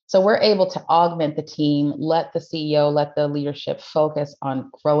So we're able to augment the team, let the CEO, let the leadership focus on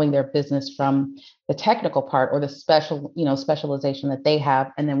growing their business from the technical part or the specialization that they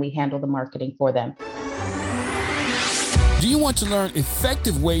have, and then we handle the marketing for them. Do you want to learn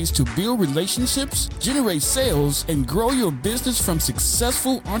effective ways to build relationships, generate sales, and grow your business from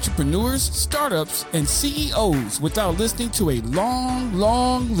successful entrepreneurs, startups, and CEOs without listening to a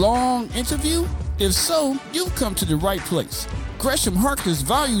long interview? If so, you've come to the right place. Gresham Harkless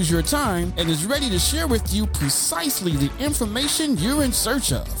values your time and is ready to share with you precisely the information you're in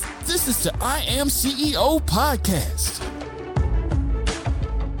search of. This is the I Am CEO podcast.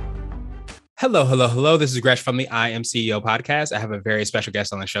 Hello. This is Gresh from the I Am CEO podcast. I have a very special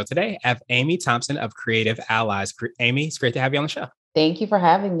guest on the show today. I have Amy Thompson of Creative Allies. Amy, it's great to have you on the show. Thank you for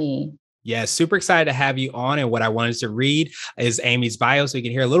having me. Yeah, super excited to have you on. And what I wanted to read is Amy's bio so you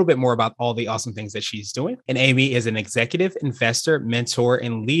can hear a little bit more about all the awesome things that she's doing. And Amy is an executive, investor, mentor,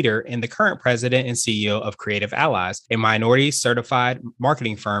 and leader and the current president and CEO of Creative Allies, a minority certified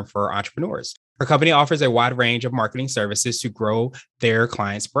marketing firm for entrepreneurs. Her company offers a wide range of marketing services to grow their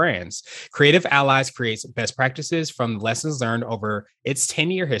clients' brands. Creative Allies creates best practices from lessons learned over its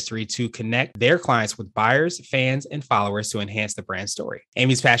 10-year history to connect their clients with buyers, fans, and followers to enhance the brand story.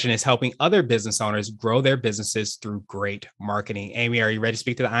 Amy's passion is helping other business owners grow their businesses through great marketing. Amy, are you ready to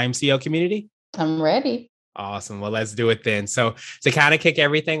speak to the IMCO community? I'm ready. Awesome. Well, let's do it then. So to kind of kick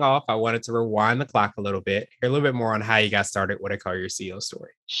everything off, I wanted to rewind the clock a little bit, hear a little bit more on how you got started, what I call your CEO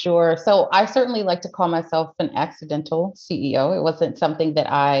story. Sure. So I certainly like to call myself an accidental CEO. It wasn't something that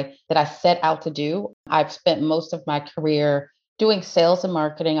I set out to do. I've spent most of my career doing sales and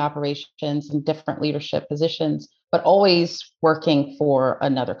marketing operations in different leadership positions, but always working for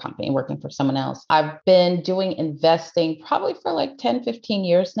another company, working for someone else. I've been doing investing probably for like 10, 15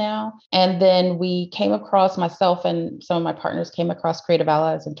 years now. And then myself and some of my partners came across Creative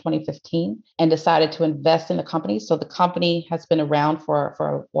Allies in 2015 and decided to invest in the company. So the company has been around for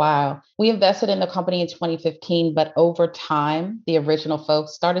a while. We invested in the company in 2015, but over time, the original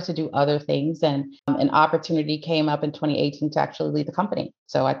folks started to do other things, and an opportunity came up in 2018 to actually lead the company.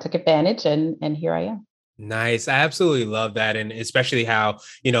 So I took advantage and here I am. Nice. I absolutely love that. And especially how,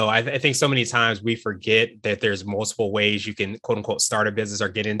 I think so many times we forget that there's multiple ways you can quote unquote start a business or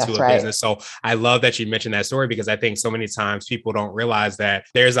get into That's a right. business. So I love that you mentioned that story because I think so many times people don't realize that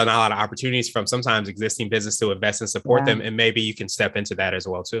there's a lot of opportunities from sometimes existing business to invest and support them. And maybe you can step into that as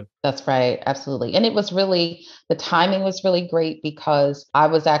well too. That's right. Absolutely. And the timing was really great because I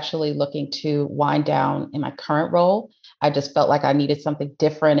was actually looking to wind down in my current role. I just felt like I needed something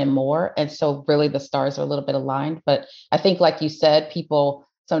different and more. And so really the stars are a little bit aligned. But I think, like you said, people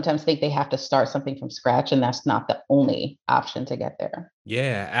sometimes think they have to start something from scratch, and that's not the only option to get there.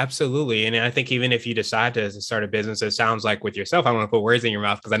 Yeah, absolutely. And I think even if you decide to start a business, it sounds like with yourself, I don't want to put words in your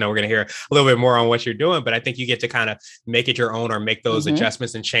mouth because I know we're going to hear a little bit more on what you're doing, but I think you get to kind of make it your own or make those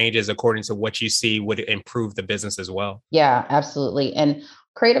adjustments and changes according to what you see would improve the business as well. Yeah, absolutely. And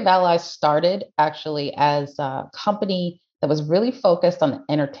Creative Allies started actually as a company that was really focused on the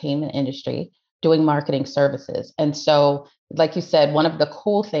entertainment industry, doing marketing services. And so, like you said, one of the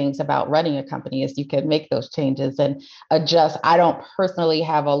cool things about running a company is you can make those changes and adjust. I don't personally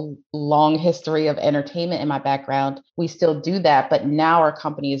have a long history of entertainment in my background. We still do that, but now our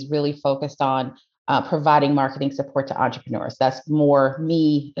company is really focused on providing marketing support to entrepreneurs. That's more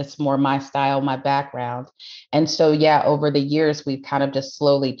me. It's more my style, my background. And so, yeah, over the years, we've kind of just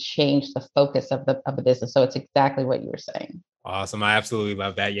slowly changed the focus of the business. So it's exactly what you were saying. Awesome. I absolutely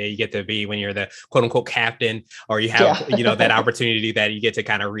love that. Yeah, you get to be when you're the quote unquote captain, or you have, that opportunity that you get to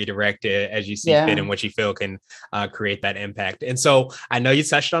kind of redirect it as you see fit and what you feel can create that impact. And so I know you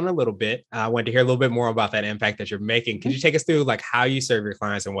touched on it a little bit. I wanted to hear a little bit more about that impact that you're making. Could you take us through like how you serve your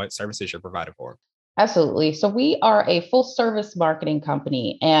clients and what services you're providing for them? Absolutely. So we are a full service marketing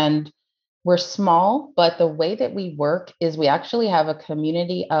company, and we're small, but the way that we work is we actually have a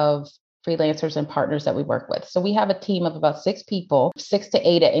community of freelancers and partners that we work with. So we have a team of about 6 people, 6 to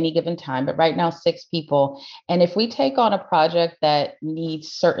 8 at any given time, but right now 6 people. And if we take on a project that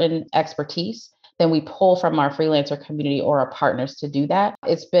needs certain expertise, then we pull from our freelancer community or our partners to do that.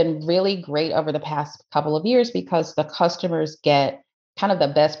 It's been really great over the past couple of years because the customers get kind of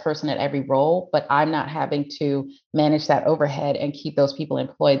the best person at every role, but I'm not having to manage that overhead and keep those people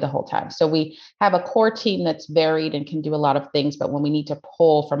employed the whole time. So we have a core team that's varied and can do a lot of things, but when we need to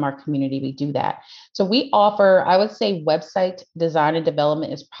pull from our community, we do that. So we offer, I would say website design and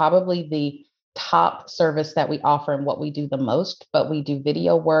development is probably the top service that we offer and what we do the most, but we do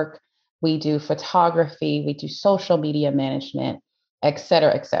video work, we do photography, we do social media management, et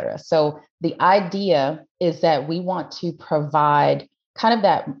cetera, et cetera. So the idea is that we want to provide kind of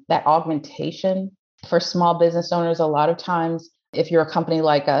that augmentation for small business owners. A lot of times, if you're a company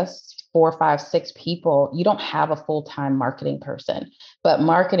like us, 4, 5, 6 people, you don't have a full-time marketing person. But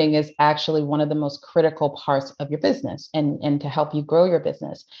marketing is actually one of the most critical parts of your business and to help you grow your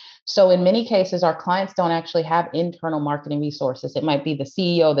business. So in many cases, our clients don't actually have internal marketing resources. It might be the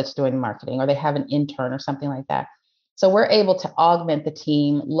CEO that's doing marketing, or they have an intern or something like that. So we're able to augment the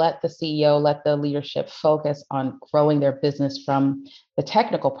team, let the CEO, let the leadership focus on growing their business from the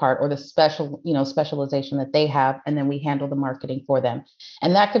technical part or the specialization that they have, and then we handle the marketing for them.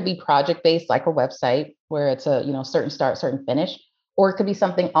 And that could be project based, like a website where it's a certain start, certain finish, or it could be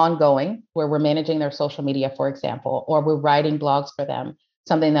something ongoing where we're managing their social media, for example, or we're writing blogs for them,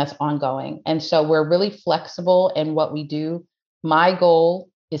 something that's ongoing. And so we're really flexible in what we do. My goal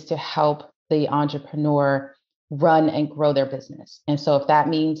is to help the entrepreneur run and grow their business. And so if that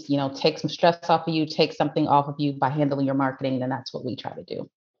means, take some stress off of you, take something off of you by handling your marketing, then that's what we try to do.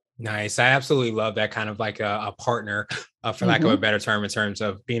 Nice. I absolutely love that kind of like a partner, for lack of a better term, in terms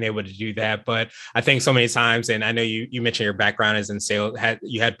of being able to do that. But I think so many times, and I know you mentioned your background is in sales,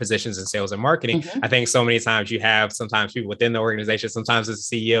 you had positions in sales and marketing. I think so many times you have sometimes people within the organization, sometimes as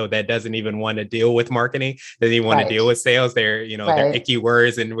a CEO that doesn't even want to deal with marketing, doesn't even want to deal with sales. They're, they're icky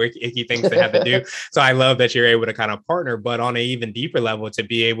words and icky things to have to do. So I love that you're able to kind of partner, but on an even deeper level to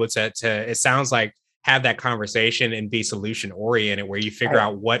be able to it sounds like have that conversation and be solution oriented where you figure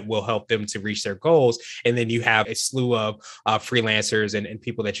out what will help them to reach their goals. And then you have a slew of freelancers and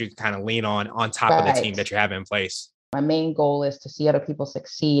people that you can kind of lean on top of the team that you have in place. My main goal is to see other people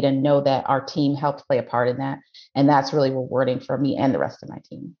succeed and know that our team helped play a part in that. And that's really rewarding for me and the rest of my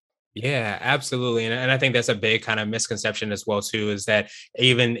team. Yeah, absolutely. And I think that's a big kind of misconception as well, too, is that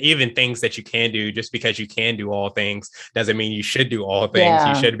even things that you can do, just because you can do all things doesn't mean you should do all things.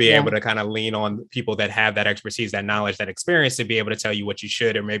 You should be able to kind of lean on people that have that expertise, that knowledge, that experience to be able to tell you what you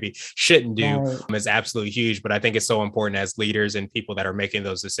should or maybe shouldn't do is absolutely huge. But I think it's so important as leaders and people that are making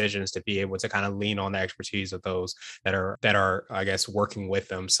those decisions to be able to kind of lean on the expertise of those that are, I guess, working with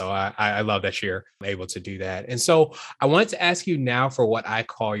them. So I love that you're able to do that. And so I wanted to ask you now for what I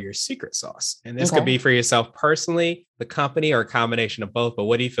call your secret sauce. And this could be for yourself personally, the company, or a combination of both. But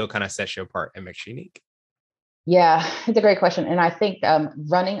what do you feel kind of sets you apart and makes you unique? Yeah, it's a great question. And I think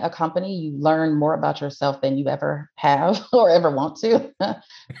running a company, you learn more about yourself than you ever have or ever want to.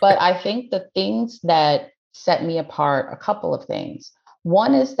 But I think the things that set me apart, a couple of things.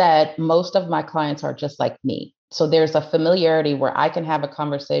 One is that most of my clients are just like me. So there's a familiarity where I can have a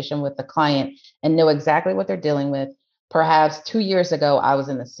conversation with the client and know exactly what they're dealing with. Perhaps 2 years ago, I was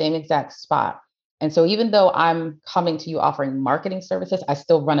in the same exact spot. And so even though I'm coming to you offering marketing services, I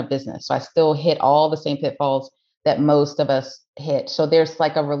still run a business. So I still hit all the same pitfalls that most of us hit. So there's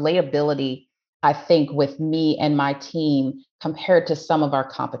like a relatability, I think, with me and my team compared to some of our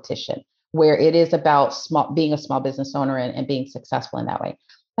competition, where it is about being a small business owner and being successful in that way.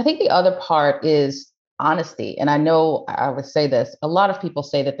 I think the other part is honesty. And I know I would say this, a lot of people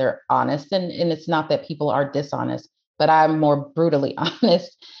say that they're honest, and it's not that people are dishonest, but I'm more brutally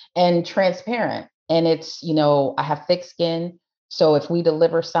honest and transparent. And it's, I have thick skin. So if we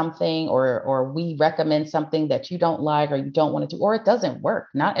deliver something or we recommend something that you don't like or you don't want to do, or it doesn't work,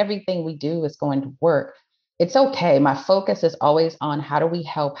 not everything we do is going to work. It's okay. My focus is always on how do we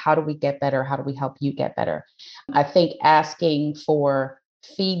help? How do we get better? How do we help you get better? I think asking for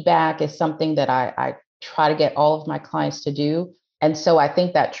feedback is something that I try to get all of my clients to do. And so I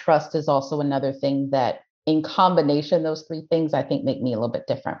think that trust is also another thing that in combination, those three things, I think make me a little bit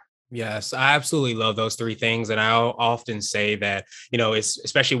different. Yes, I absolutely love those three things. And I'll often say that, it's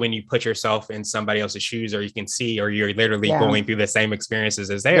especially when you put yourself in somebody else's shoes, or you can see, or you're literally going through the same experiences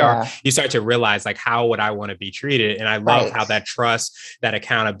as they are, you start to realize, like, how would I want to be treated? And I love how that trust, that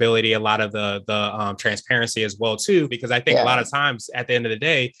accountability, a lot of the transparency as well, too, because I think a lot of times at the end of the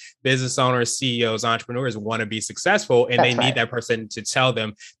day, business owners, CEOs, entrepreneurs want to be successful, and they need that person to tell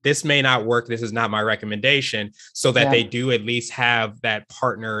them, this may not work. This is not my recommendation, so that they do at least have that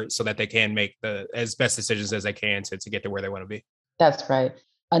partner, so that they can make the as best decisions as they can to get to where they want to be. That's right.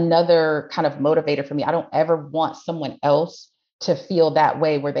 Another kind of motivator for me, I don't ever want someone else to feel that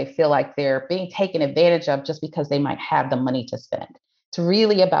way, where they feel like they're being taken advantage of just because they might have the money to spend. It's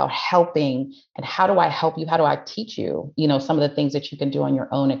really about helping, and how do I help you? How do I teach you, some of the things that you can do on your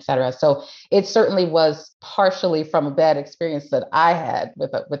own, et cetera. So it certainly was partially from a bad experience that I had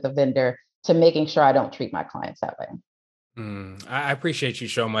with a vendor to making sure I don't treat my clients that way. I appreciate you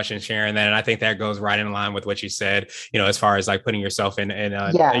so much in sharing that, and I think that goes right in line with what you said. As far as like putting yourself in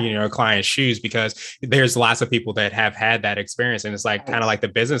Yeah. a client's shoes, because there's lots of people that have had that experience, and it's like kind of Right. like the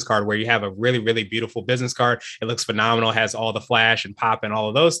business card where you have a really really beautiful business card. It looks phenomenal, has all the flash and pop and all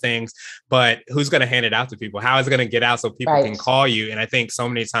of those things, but who's going to hand it out to people? How is it going to get out so people can Right. call you? And I think so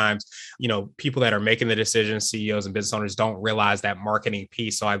many times, people that are making the decisions, CEOs and business owners, don't realize that marketing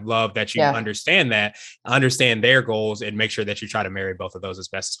piece. So I love that you Yeah. understand their goals, and make sure that you try to marry both of those as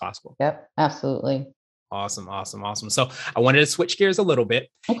best as possible. Yep. Absolutely. Awesome, awesome, awesome. So I wanted to switch gears a little bit,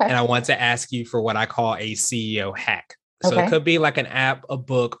 and Okay. I want to ask you for what I call a CEO hack. So it Okay. could be like an app, a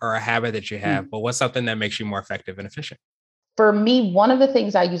book, or a habit that you have, Hmm. but what's something that makes you more effective and efficient? For me, one of the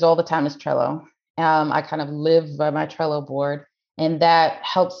things I use all the time is Trello. I kind of live by my Trello board, and that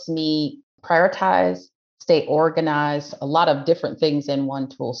helps me prioritize, stay organized, a lot of different things in one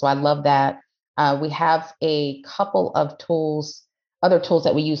tool. So I love that. We have a couple of tools, other tools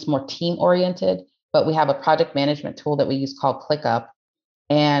that we use more team oriented, but we have a project management tool that we use called ClickUp.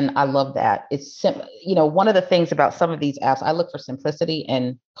 And I love that. It's simple. One of the things about some of these apps, I look for simplicity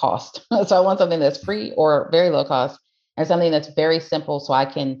and cost. So I want something that's free or very low cost and something that's very simple so I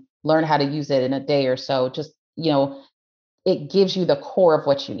can learn how to use it in a day or so. Just, it gives you the core of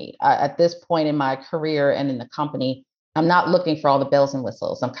what you need. At this point in my career and in the company, I'm not looking for all the bells and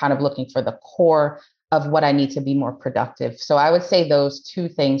whistles. I'm kind of looking for the core of what I need to be more productive. So I would say those two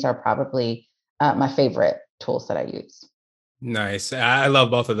things are probably my favorite tools that I use. Nice. I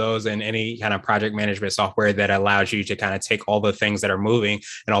love both of those, and any kind of project management software that allows you to kind of take all the things that are moving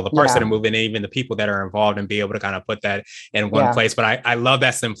and all the parts that are Yeah. moving, and even the people that are involved, and be able to kind of put that in one Yeah. place. But I love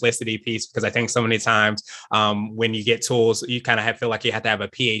that simplicity piece, because I think so many times when you get tools, you kind of feel like you have to have a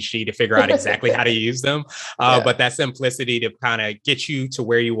PhD to figure out exactly how to use them. Yeah. But that simplicity to kind of get you to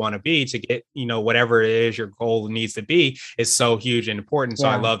where you want to be, to get, whatever it is your goal needs to be, is so huge and important. So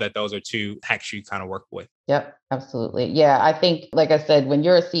I Yeah. love that those are two hacks you kind of work with. Yep. Absolutely. Yeah. I think, like I said, when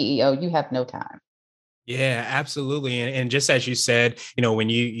you're a CEO, you have no time. Yeah, absolutely. And just as you said, when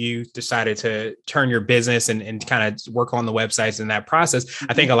you decided to turn your business and kind of work on the websites and that process,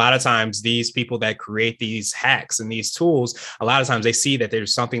 I think Mhm. a lot of times these people that create these hacks and these tools, a lot of times they see that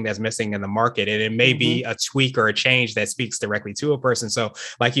there's something that's missing in the market, and it may be Mhm. a tweak or a change that speaks directly to a person. So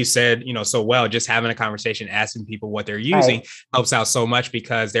like you said, so well, just having a conversation, asking people what they're using Right. helps out so much,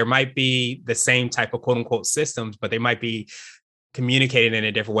 because there might be the same type of quote unquote systems, but they might be communicated in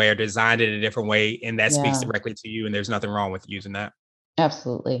a different way or designed in a different way, and that speaks Yeah. directly to you, and there's nothing wrong with using that.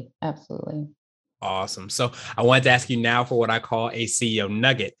 Absolutely. Absolutely. Awesome. So I wanted to ask you now for what I call a CEO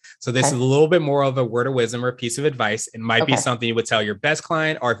nugget. So this is Okay. a little bit more of a word of wisdom or a piece of advice. It might be Okay. something you would tell your best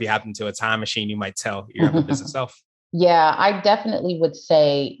client, or if you happen to a time machine, you might tell your younger business self. Yeah, I definitely would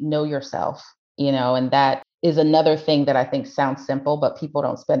say know yourself, and that is another thing that I think sounds simple, but people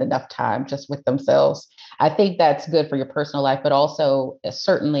don't spend enough time just with themselves. I think that's good for your personal life, but also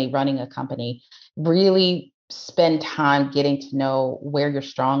certainly running a company. Really spend time getting to know where you're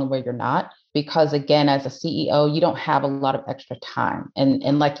strong and where you're not. Because again, as a CEO, you don't have a lot of extra time.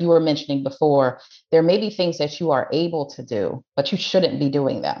 And like you were mentioning before, there may be things that you are able to do, but you shouldn't be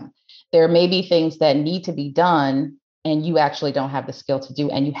doing them. There may be things that need to be done and you actually don't have the skill to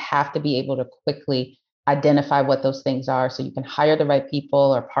do. And you have to be able to quickly identify what those things are so you can hire the right people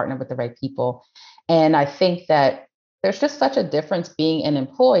or partner with the right people. And I think that there's just such a difference being an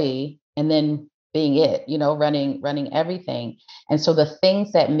employee and then being running everything. And so the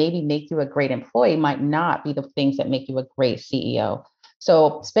things that maybe make you a great employee might not be the things that make you a great CEO.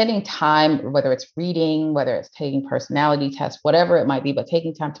 So spending time, whether it's reading, whether it's taking personality tests, whatever it might be, but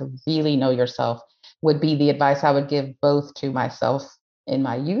taking time to really know yourself would be the advice I would give both to myself in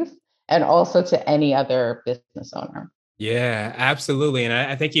my youth and also to any other business owner. Yeah, absolutely. And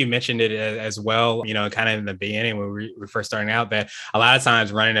I think you mentioned it as well, kind of in the beginning when we were first starting out, that a lot of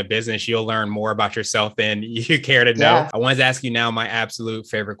times running a business, you'll learn more about yourself than you care to know. Yeah. I wanted to ask you now my absolute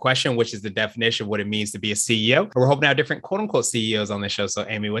favorite question, which is the definition of what it means to be a CEO. We're hoping to have different quote unquote CEOs on the show. So,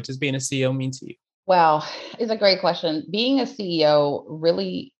 Amy, what does being a CEO mean to you? Well, it's a great question. Being a CEO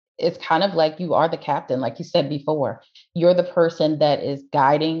really is kind of like you are the captain, like you said before. You're the person that is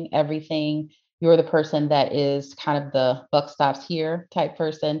guiding everything. You're the person that is kind of the buck stops here type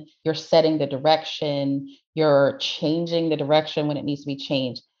person. You're setting the direction. You're changing the direction when it needs to be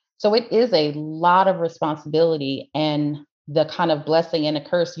changed. So it is a lot of responsibility and the kind of blessing and a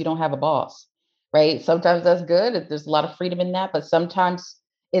curse. You don't have a boss, right? Sometimes that's good. There's a lot of freedom in that, but sometimes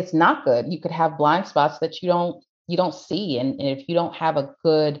it's not good. You could have blind spots that you don't see, and if you don't have a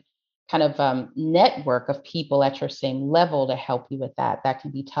good kind of network of people at your same level to help you with that, that can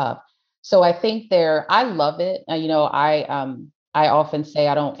be tough. So I think I love it. I often say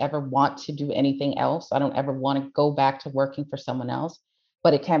I don't ever want to do anything else. I don't ever want to go back to working for someone else,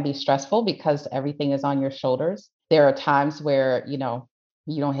 but it can be stressful because everything is on your shoulders. There are times where, you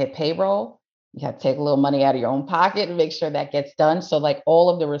don't hit payroll. You have to take a little money out of your own pocket and make sure that gets done. So like all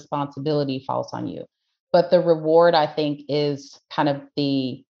of the responsibility falls on you. But the reward, I think, is kind of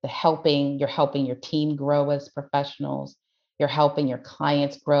you're helping your team grow as professionals. You're helping your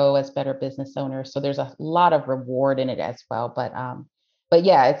clients grow as better business owners. So there's a lot of reward in it as well. But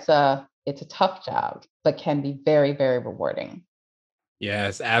yeah, it's a tough job, but can be very, very rewarding.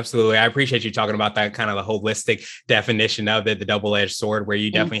 Yes, absolutely. I appreciate you talking about that kind of the holistic definition of it, the double-edged sword, where you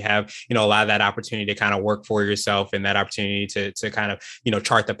definitely have, a lot of that opportunity to kind of work for yourself and that opportunity to kind of,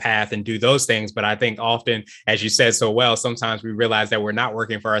 chart the path and do those things. But I think often, as you said so well, sometimes we realize that we're not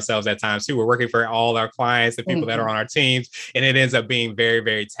working for ourselves at times too. We're working for all our clients, the people that are on our teams, and it ends up being very,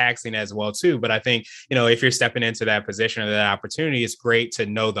 very taxing as well too. But I think, if you're stepping into that position or that opportunity, it's great to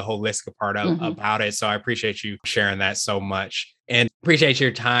know the holistic part about it. So I appreciate you sharing that so much. And appreciate your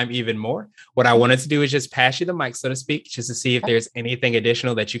time even more. What I wanted to do is just pass you the mic, so to speak, just to see if there's anything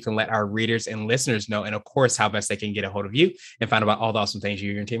additional that you can let our readers and listeners know. And of course, how best they can get a hold of you and find out about all the awesome things you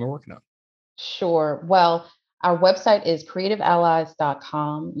and your team are working on. Sure. Well, our website is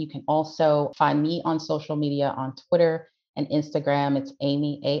creativeallies.com. You can also find me on social media on Twitter and Instagram. It's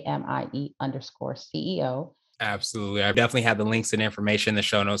Amie, AMIE_CEO. Absolutely. I definitely have the links and information in the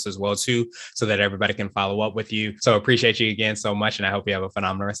show notes as well, too, so that everybody can follow up with you. So appreciate you again so much. And I hope you have a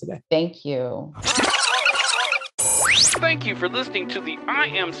phenomenal rest of the day. Thank you. Thank you for listening to the I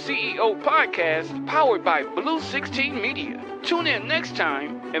Am CEO podcast powered by Blue 16 Media. Tune in next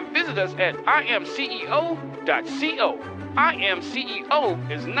time and visit us at imceo.co. I Am CEO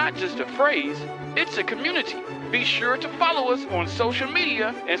is not just a phrase, it's a community. Be sure to follow us on social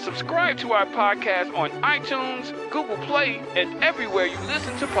media and subscribe to our podcast on iTunes, Google Play, and everywhere you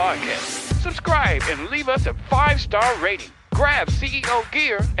listen to podcasts. Subscribe and leave us a 5-star rating. Grab CEO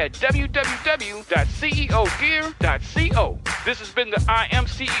gear at www.ceogear.co. This has been the I Am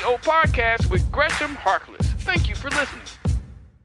CEO podcast with Gresham Harkless. Thank you for listening.